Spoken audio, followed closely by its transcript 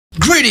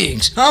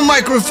Greetings, I'm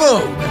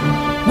Microphone.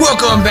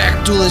 Welcome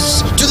back,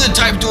 duelists, to the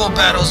Type Duel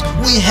Battles.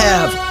 We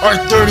have our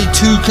 32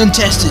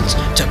 contestants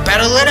to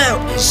battle it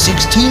out in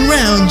 16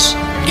 rounds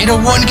in a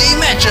one-game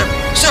matchup.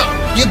 So,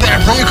 you better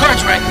play your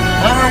cards right.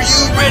 Are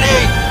you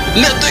ready?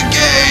 Let the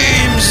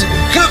games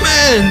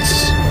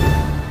commence!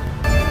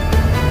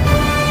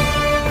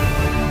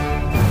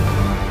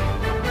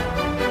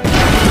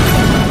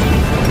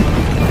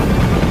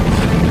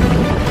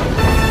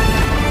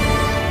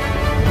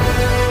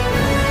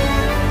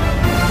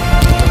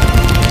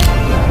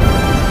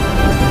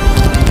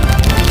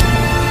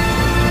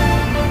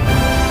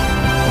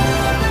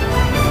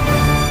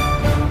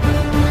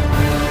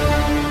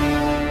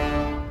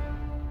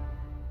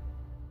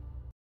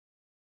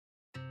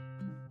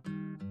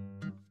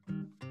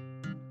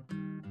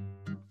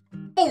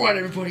 Alright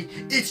everybody,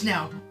 it's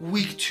now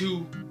week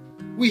 2.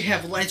 We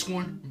have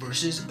Lightsworn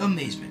versus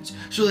Amazement.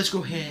 So let's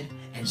go ahead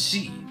and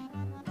see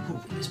who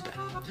wins this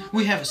battle.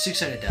 We have a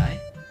 6-sided die,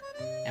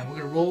 and we're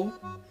gonna roll,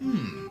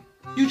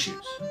 you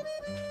choose.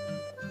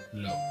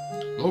 Low.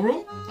 Low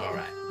roll?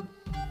 Alright.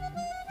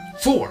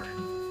 4.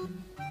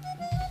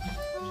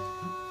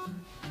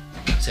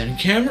 Is that in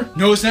camera?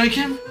 No, it's not in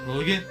camera.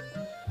 Roll again.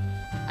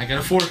 I got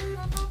a 4.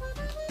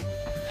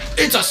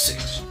 It's a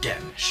 6. Damn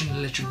it, shouldn't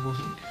have let you roll.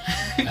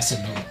 I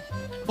said no.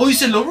 Oh, you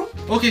said low roll?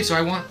 Okay, so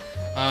I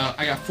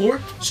got 4,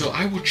 so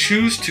I will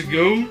choose to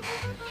go.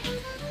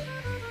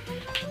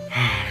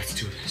 Let's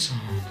do this.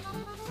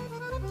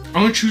 I'm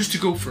gonna choose to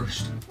go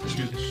first. Let's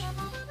do this.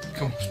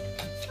 Come on.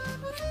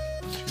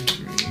 2,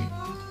 3,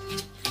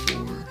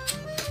 4,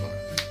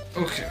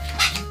 5. Okay.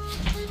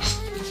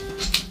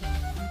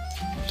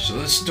 So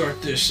let's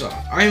start this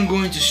off. I am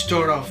going to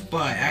start off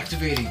by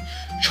activating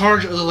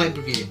Charge of the Light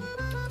Brigade.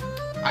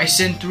 I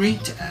send 3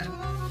 to add.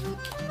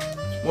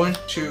 1,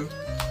 2.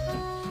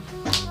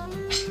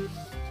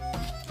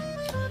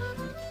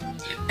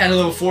 Add a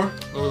level 4,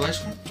 lower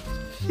Lightsworn.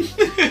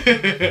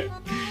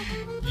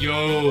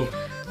 Yo,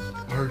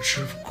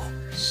 Archer, of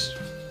course.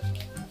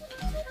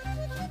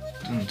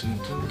 Dun, dun,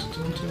 dun, dun,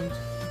 dun, dun.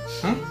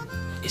 Huh?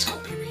 It's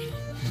gonna be reading.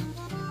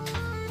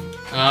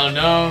 Oh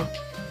no.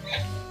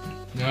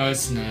 No,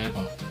 it's not.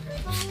 Oh.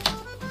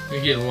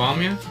 We get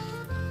Lamia?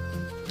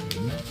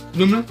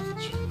 Lumina?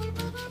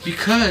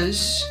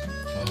 Because.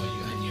 Oh,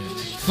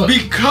 you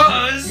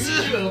Because.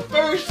 You go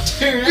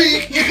first turn.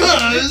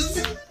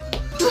 Because.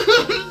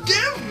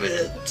 Damn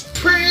it!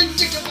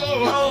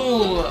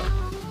 Predictable!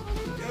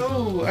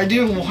 No, I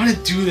didn't want to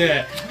do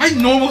that. I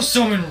normal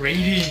summon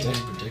raiding. That's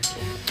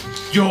predictable.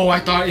 Yo, I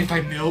thought if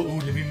I mill,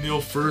 let me mill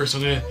first.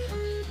 I'm gonna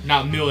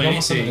not mill anything.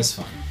 Normal summon is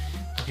fine.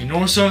 Okay,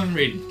 normal summon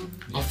raiding.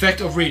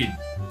 Effect of raiding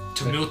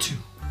to mill 2.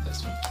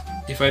 That's fine.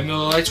 If I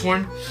mill a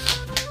Lightsworn,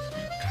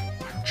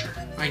 Archer,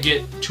 I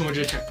get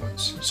 200 attack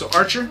points. So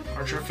Archer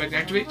effect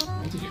activate. I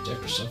don't think your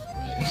deck yourself,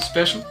 right?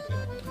 Special.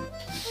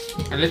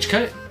 I let you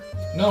cut it.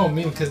 No, I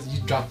mean because you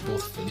dropped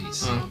both for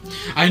these.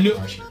 I knew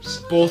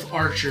Archers. both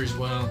archers.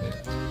 Well,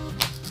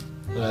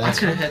 Yeah. I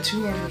could have had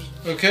 2 archers.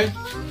 Okay.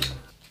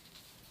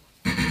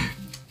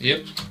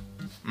 Yep.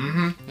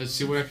 Let's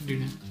see what I can do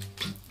now.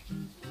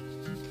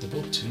 They're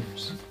both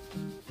tuners.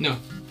 No.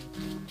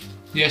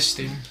 Yes,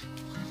 they are.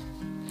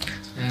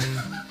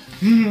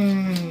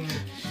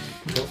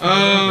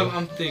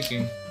 I'm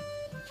thinking.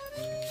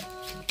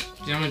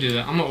 Yeah, I'm gonna do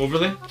that. I'm gonna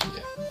overlay. Yeah.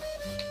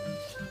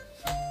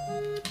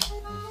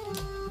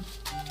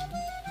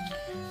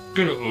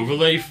 Gonna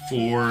overlay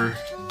for.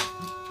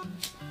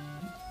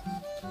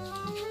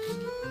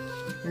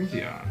 What are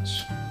the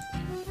odds?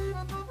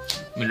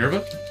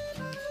 Minerva?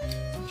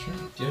 Sure.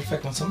 Do you have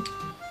effect on some?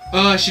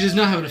 She does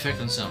not have an effect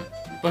on summon.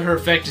 But her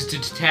effect is to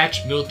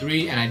detach, mill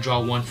 3, and I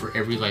draw 1 for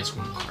every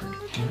Lightsworn card.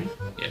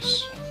 Mm-hmm.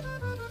 Yes.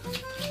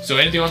 So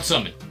anything on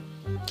summon.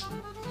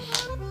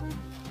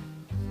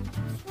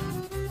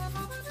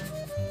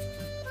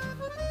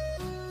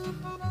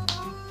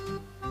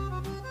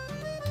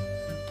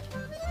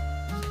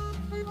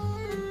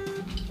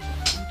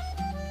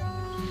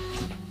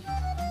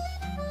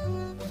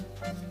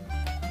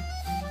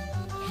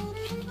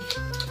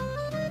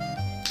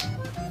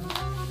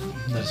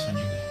 That's fine,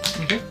 you're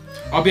good. Okay.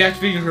 I'll be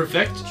activating her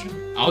effect. Sure.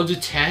 I'll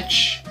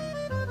detach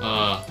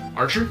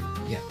Archer.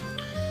 Yeah.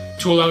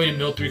 To allow me to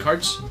mill 3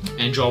 cards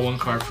and draw 1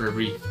 card for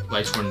every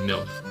Lightsworn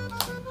milled.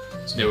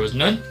 So there was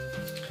none,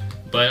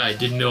 but I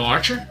did mill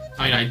Archer.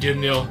 I did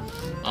mill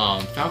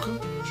Falco.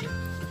 Sure.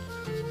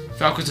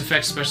 Falco's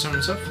effect special summon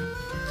himself.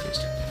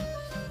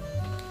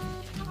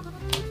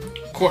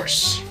 Of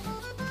course.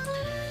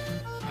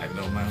 I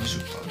milled my own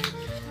super.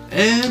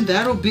 And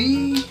that'll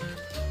be.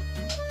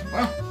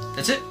 Wow,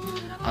 that's it.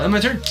 I'll end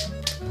my turn.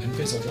 End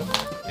phase, I'll draw.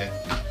 Yeah.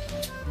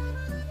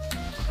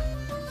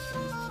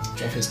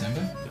 Draw phase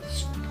standby.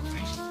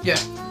 Yeah.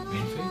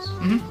 Main phase.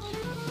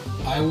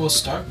 Mm-hmm. I will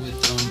start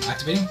with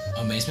activating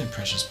Amazement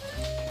Precious.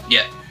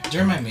 Yeah.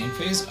 During my main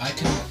phase, I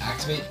can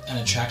activate an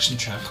attraction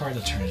trap card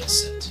to turn it to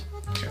sit.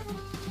 Okay.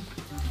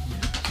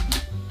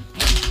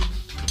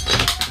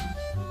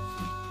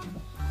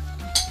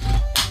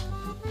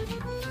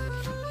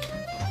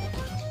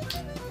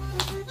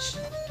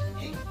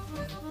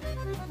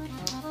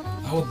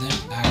 I will then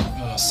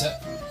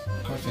set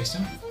card face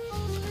down,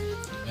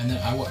 and then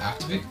I will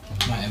activate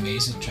my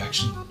Amazing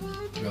Attraction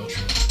Thrill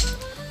Tree.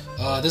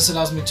 This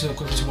allows me to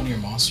equip it to one of your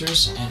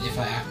monsters, and if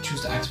I choose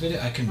to activate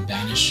it, I can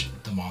banish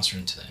the monster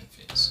into the end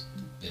phase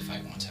if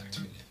I want to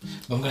activate it.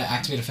 But I'm going to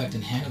activate effect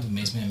in hand of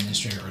Amazement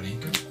Administrator or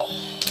Anchor.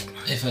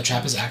 If a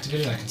trap is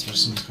activated, I can special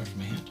summon this card from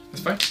my hand.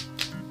 That's fine.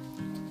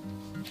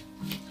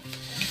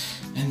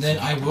 And then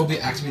I will be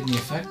activating the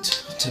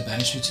effect to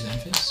banish you to the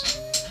end phase.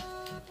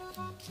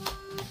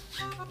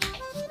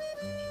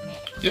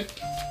 Yep.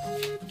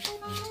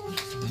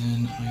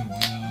 Then I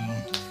will...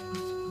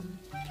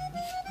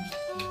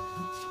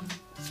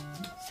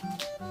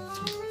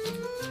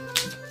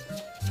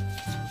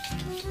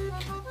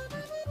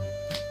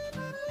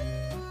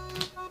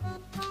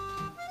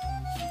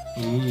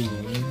 Ooh.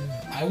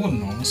 I will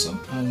normal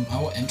summon. I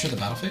will enter the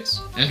battle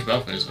phase. Enter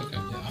battle phase, okay.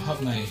 Yeah, I'll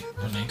have my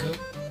Renenko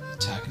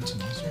attack into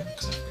monster.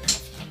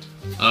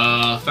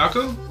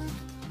 Falco?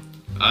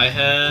 I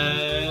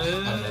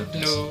have...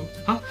 No.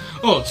 Huh?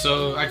 Oh,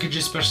 so I could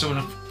just special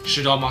summon a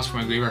Shaddoll monster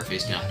from my graveyard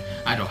face down.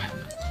 I don't have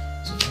that.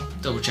 So,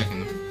 double checking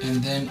them.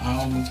 And then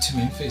I'll move to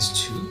main phase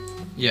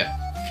 2. Yeah.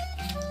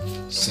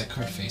 Set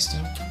card face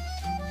down.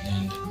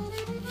 And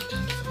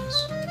end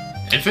phase.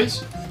 End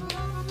phase?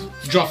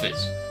 Draw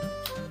phase.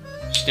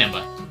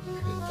 Standby.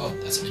 Oh,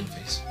 that's end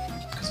phase.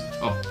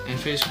 Oh, end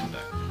phase, come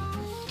back.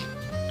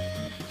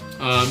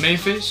 Main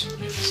phase?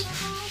 Yes.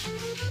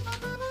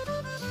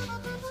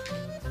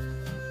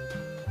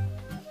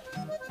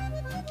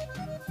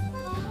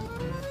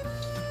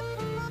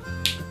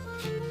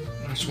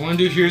 So what I'm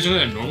gonna do here is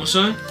a normal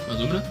summon,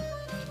 Illumina.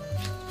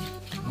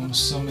 Normal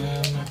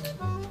summon.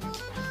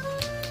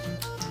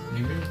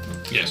 Maybe?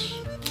 Yes.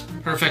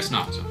 Her effect's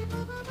not so.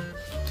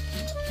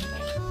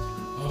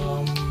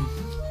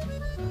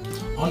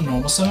 On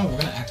normal summon, we're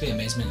gonna activate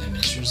Amazement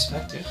Administrator's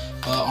effect. Yeah.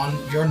 On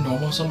your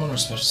normal summon or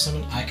special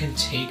summon, I can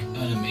take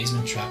an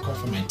Amazement trap card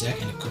from my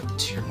deck and equip it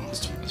to your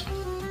monster. That's fine.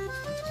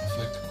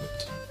 Effect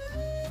equipped.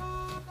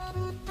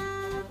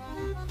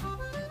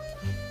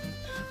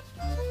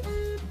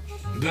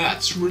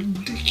 That's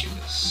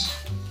ridiculous.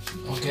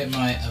 I'll get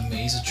my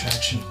Amaze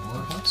Attraction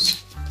Aura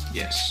House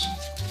Yes.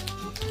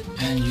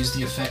 and use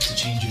the effect to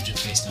change you to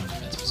face down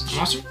defense position.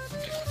 Monster?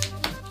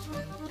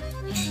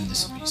 And then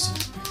this will be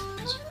something.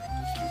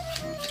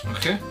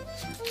 Okay.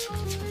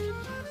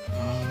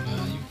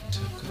 You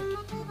took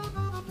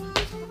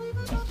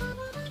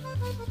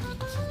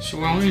So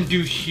what I'm going to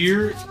do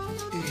here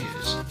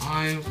is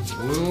I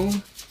will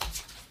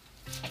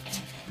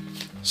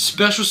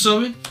special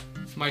summon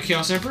my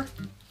Chaos Emperor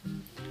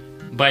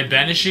by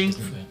banishing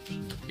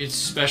its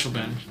special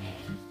banish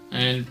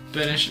and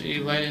banish a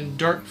light and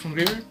dark from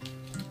graveyard,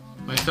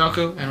 my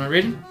Falco and my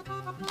Raiden.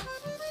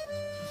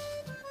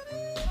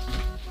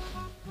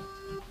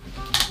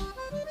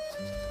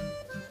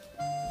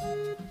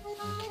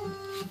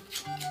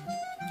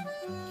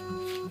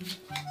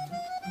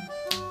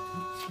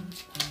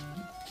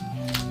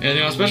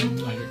 Anything else special?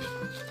 No, you're good.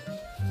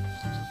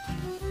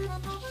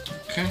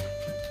 Okay.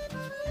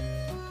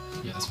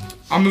 Yeah, that's fine.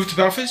 I'll move to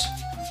battle phase.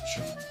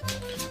 Sure.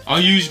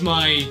 I'll use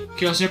my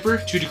Chaos Emperor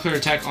to declare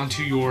attack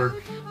onto your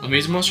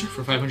Amazing monster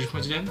for 500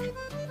 points of damage.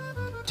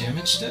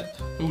 Damage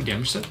step. Ooh,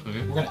 damage step.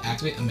 Okay. We're gonna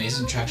activate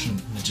Amazing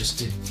Attraction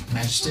Majestic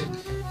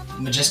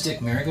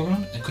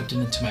Merry-Go-Round, equipped it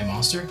into my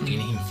monster,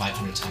 gaining him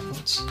 500 attack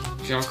points.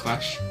 Okay, I'll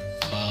clash.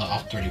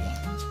 Off 31.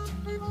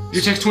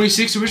 Your attack's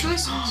 26 originally?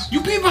 You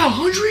beat by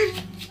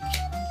 100?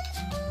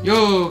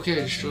 Yo, okay,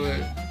 destroy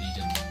it. He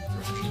did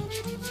for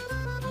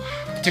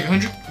 100. Take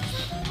 100.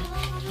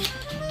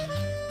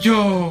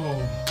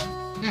 Yo,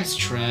 that's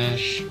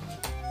trash.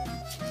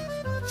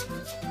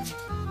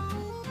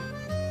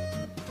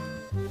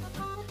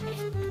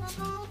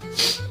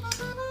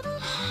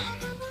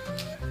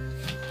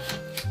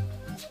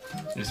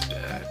 It's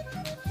bad.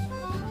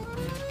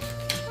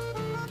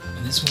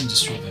 And this one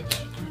destroyed by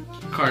bad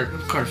card.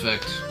 Card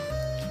effect.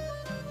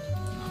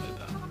 Not by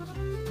bad.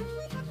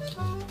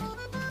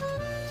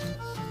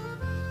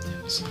 Yeah,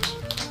 this sucks.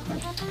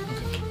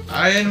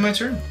 I end my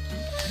turn.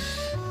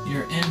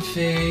 Your end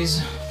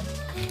phase,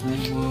 I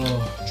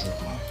will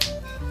draw.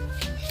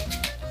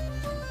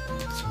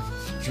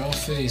 Draw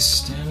phase,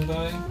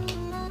 standby.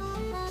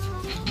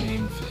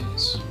 Main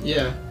phase.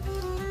 Yeah.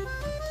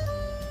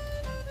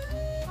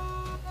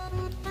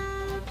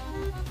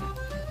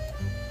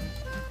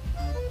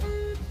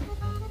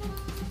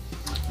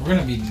 We're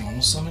gonna be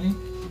normal summoning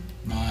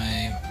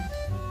my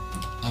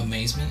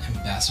Amazement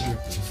Ambassador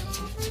Bufo.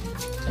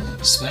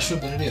 Special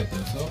ability of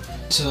Bufo.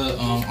 So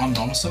on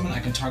normal summon, I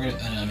can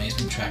target an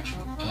Amazement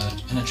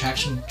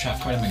attraction trap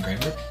card in my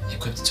graveyard,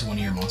 equipped it to one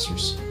of your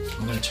monsters.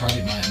 I'm gonna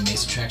target my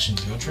Amazing Attraction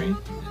Thrill Train,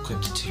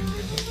 equipped it to your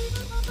graveyard.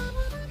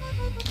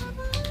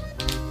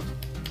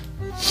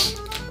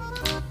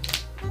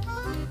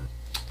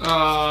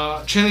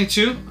 Channeling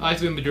 2, I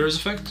activate Madura's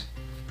effect.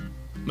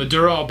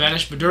 Madura, I'll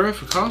banish Madura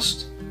for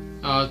cost.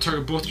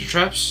 Target both your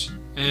traps,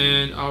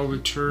 and I'll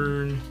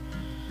return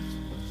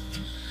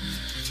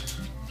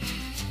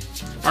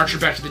Archer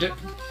back to the deck.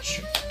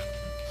 Sure.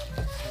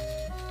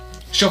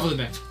 shuffle the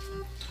deck.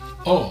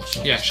 Oh,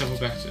 shuffle. Yeah, shuffle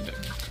back to the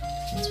deck.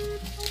 That's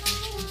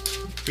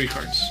 3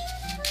 cards.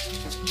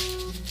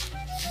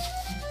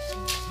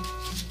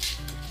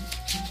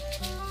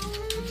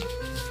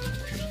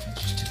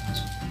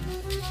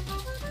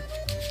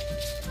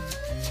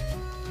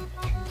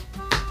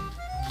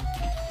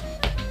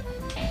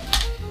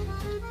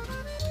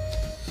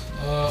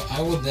 I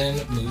will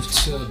then move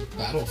to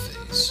battle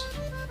phase.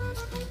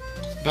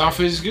 Battle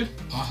phase is good.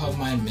 I'll have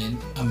my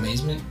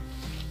amazement.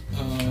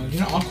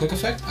 On quick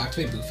effect,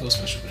 activate Bufo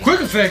special.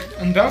 Quick effect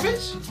on battle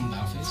phase? On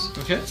battle phase.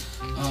 Okay.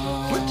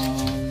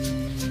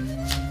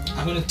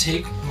 I'm gonna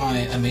take my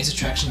Amaze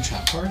Attraction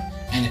trap card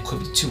and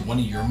equip it to one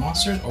of your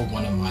monsters or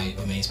one of my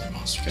Amazement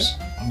monsters.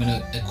 Okay. I'm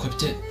gonna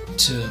equip it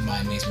to my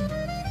Amazement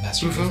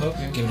Master Bufo,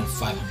 giving him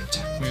 500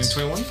 attack.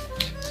 21.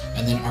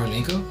 And then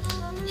Arlenko,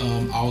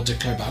 I'll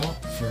declare battle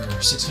for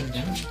 600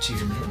 damage to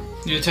your middle.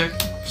 You attack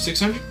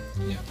 600?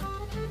 Yeah.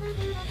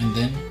 And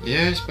then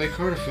yes, by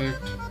card effect.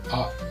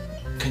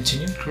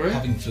 Continue. Correct.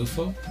 Having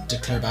Bufo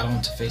declare battle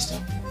into face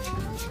down.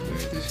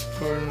 Wait, this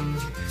card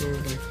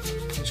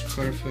this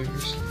card effect.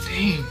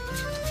 Dang.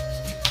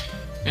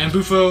 And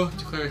Bufo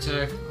declare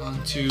attack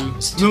onto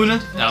Luna.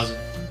 1,000.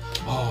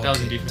 Oh,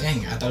 1,000 defense.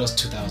 Dang, I thought it was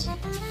 2,000.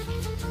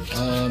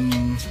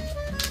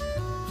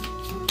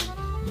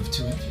 Move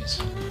to in phase.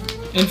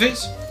 In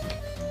phase.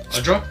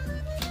 A draw.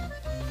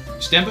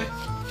 Standby.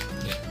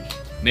 Yeah.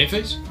 Main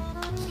phase.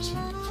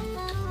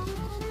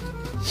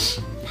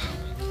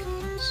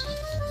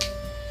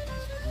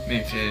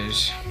 Main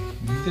phase.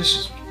 This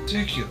is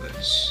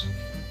ridiculous.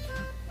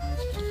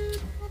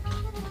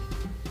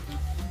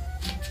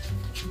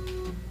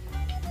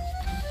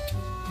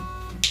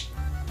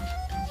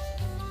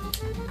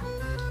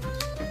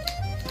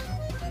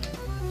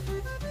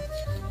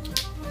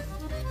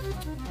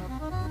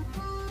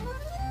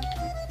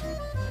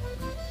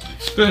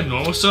 Go ahead and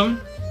normal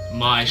summon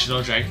my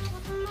Shadow Dragon.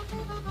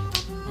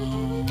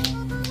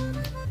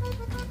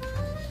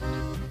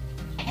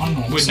 On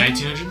normal With summon,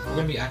 1900? we're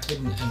going to be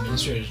activating an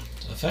administrative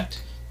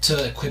effect to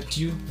equip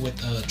you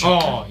with a trap Oh,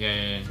 card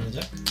yeah. for the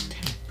deck.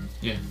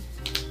 Yeah.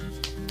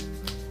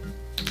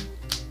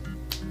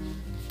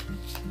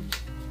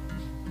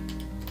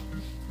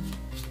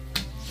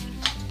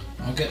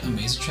 I'll get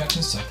Amaze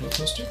Attraction Cyclo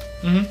Coaster.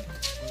 Mm-hmm.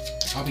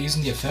 I'll be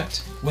using the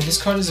effect. When this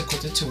card is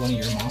equipped to one of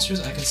your monsters,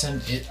 I can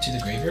send it to the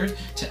graveyard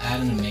to add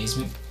an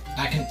amazement.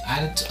 I can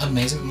add it to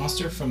amazement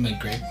monster from my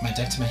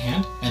deck to my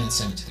hand, and then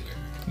send it to the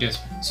graveyard. Yes.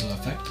 So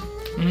effect.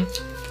 Mm-hmm.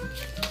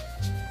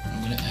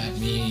 I'm gonna add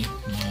me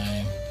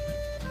my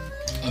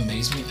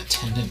amazement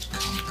attendant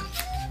comic.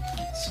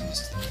 Send this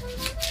to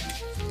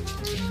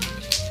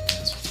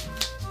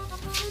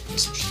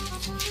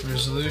the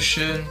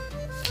Resolution.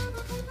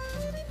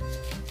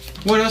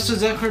 What else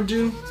does that card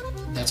do?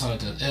 That's all it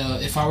does.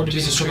 If I were to be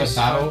destroyed by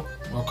battle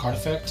or card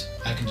effect,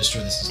 I can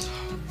destroy this as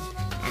well.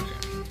 Okay,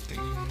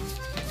 thank you.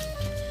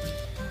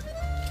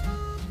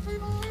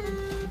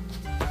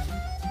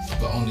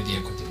 But only the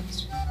equipped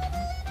ones.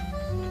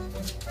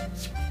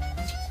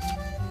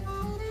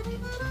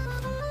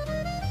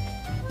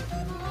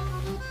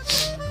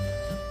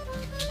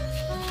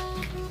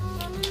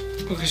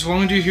 Okay, so what I'm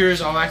gonna do here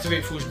is I'll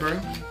activate Foolish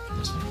Burial.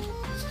 Yes, ma'am.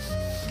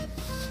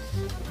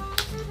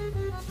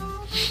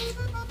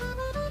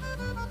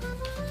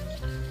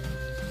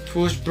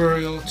 Foolish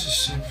Burial to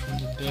send from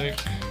the deck.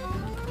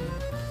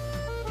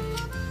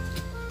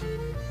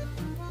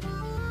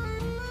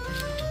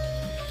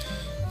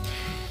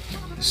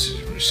 This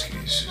is risky,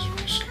 this is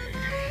risky.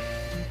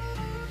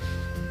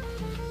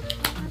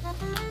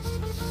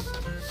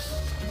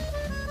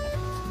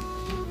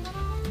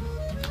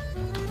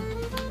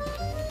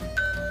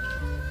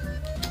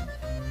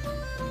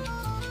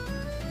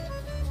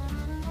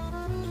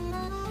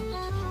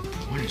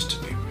 Point is to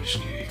be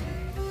risky.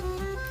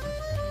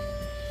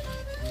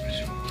 Is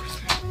it worth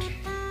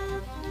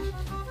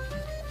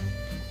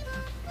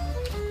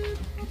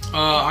it?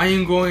 I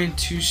am going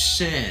to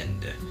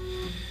send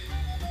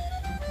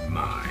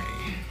my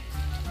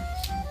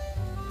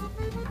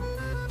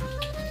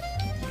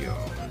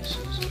this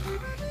is a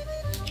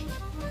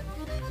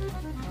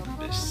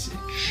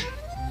message.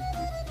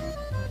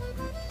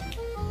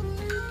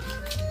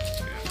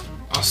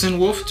 I'll send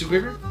Wolf to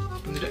Graveyard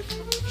from the deck.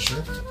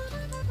 Sure.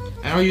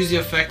 And I'll use the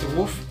effect of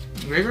Wolf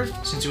in Graveyard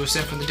since it was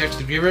sent from the deck to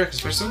the Graveyard as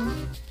special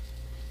summon.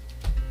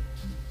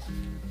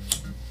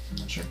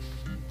 Sure.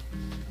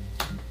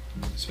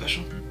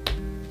 Special.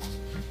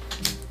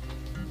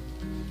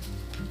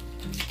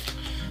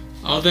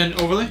 I'll then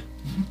overlay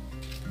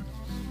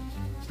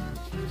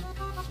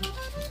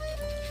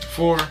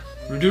for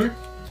Redoer.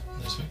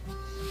 This way.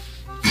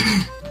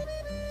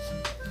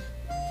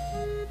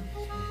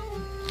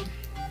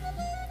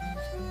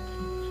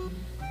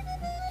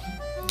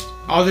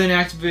 I'll then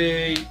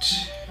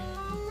activate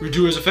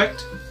Redoer's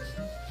effect.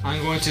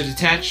 I'm going to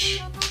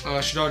detach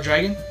Shadow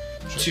Dragon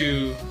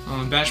to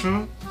Banish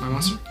Memo, my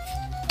monster.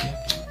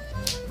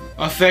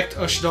 Effect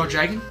of Shadow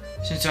Dragon.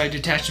 Since I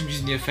detached him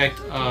using the effect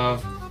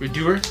of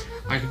Redoer,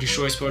 I can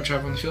destroy spell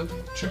trap on the field.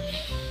 Sure.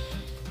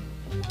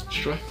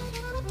 Destroy.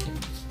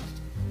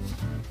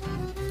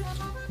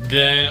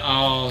 Then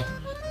I'll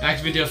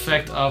activate the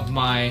effect of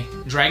my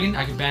dragon.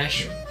 I can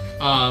banish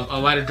a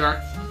light or dark.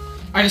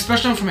 I can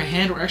special summon from my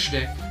hand or extra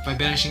deck by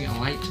banishing a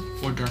light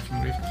or dark from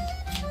the graveyard.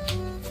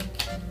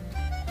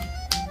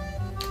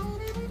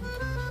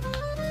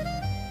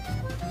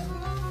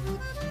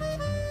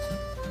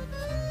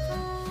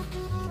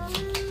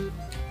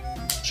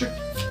 Sure.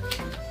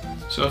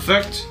 So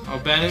effect, I'll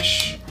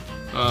banish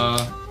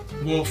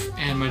Wolf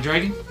and my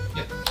dragon.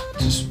 Yep.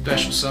 To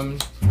special summon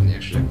from the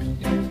extra deck.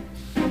 Yep.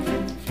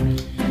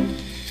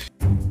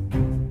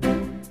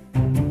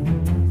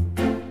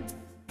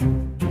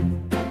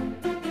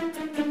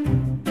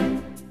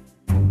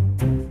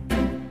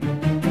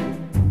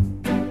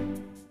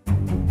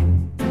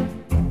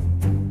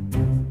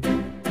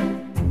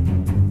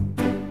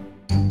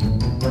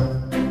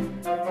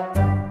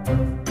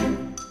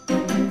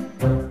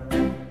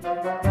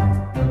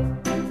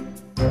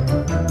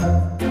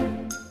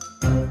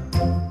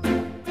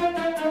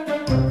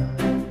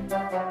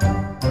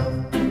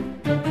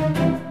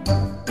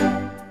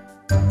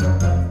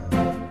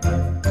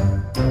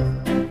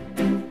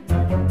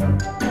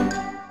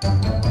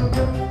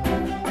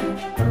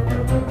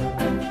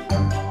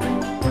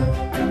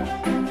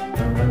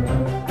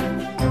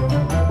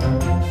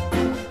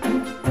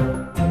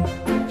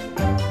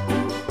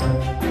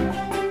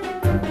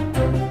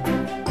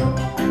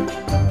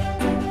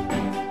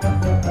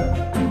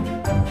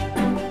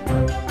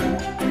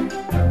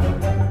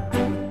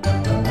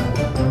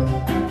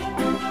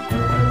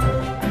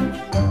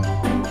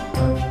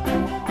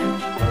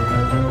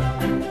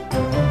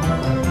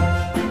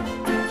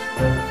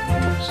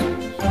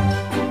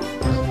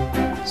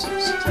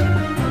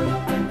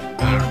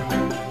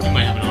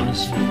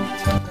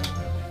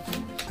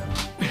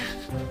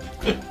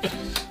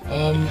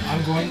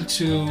 I'm going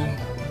to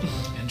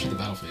enter the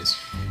battle phase.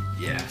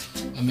 Yeah.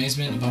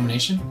 Amazement,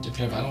 Abomination.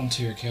 Declare battle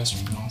into your Chaos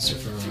monster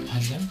for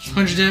 100 damage.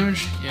 100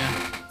 damage? Yeah.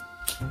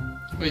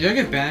 Wait, do I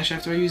get banished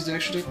after I use the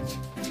extra deck?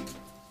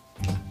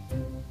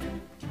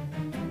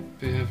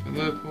 They have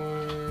 11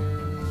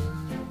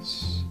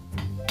 points.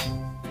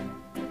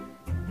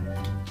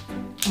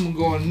 I'm gonna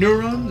go on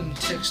Neuron and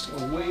text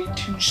are way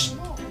too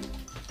small.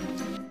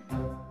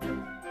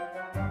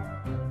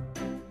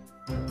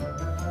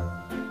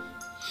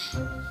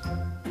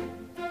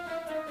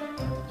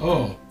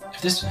 Oh,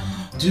 if this...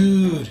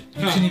 Dude,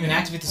 you couldn't even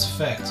activate this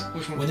effect.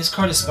 Which one? When this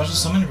card is special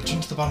summoned,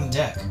 return to the bottom of the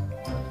deck.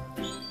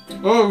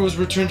 Oh, it was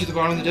returned to the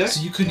bottom of the deck?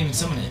 So you couldn't even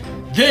summon it.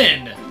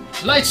 Then,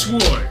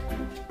 Lightsworn.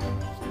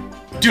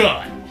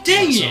 Done.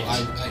 Dang So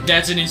it!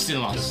 That's an instant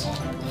loss.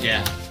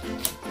 Yeah.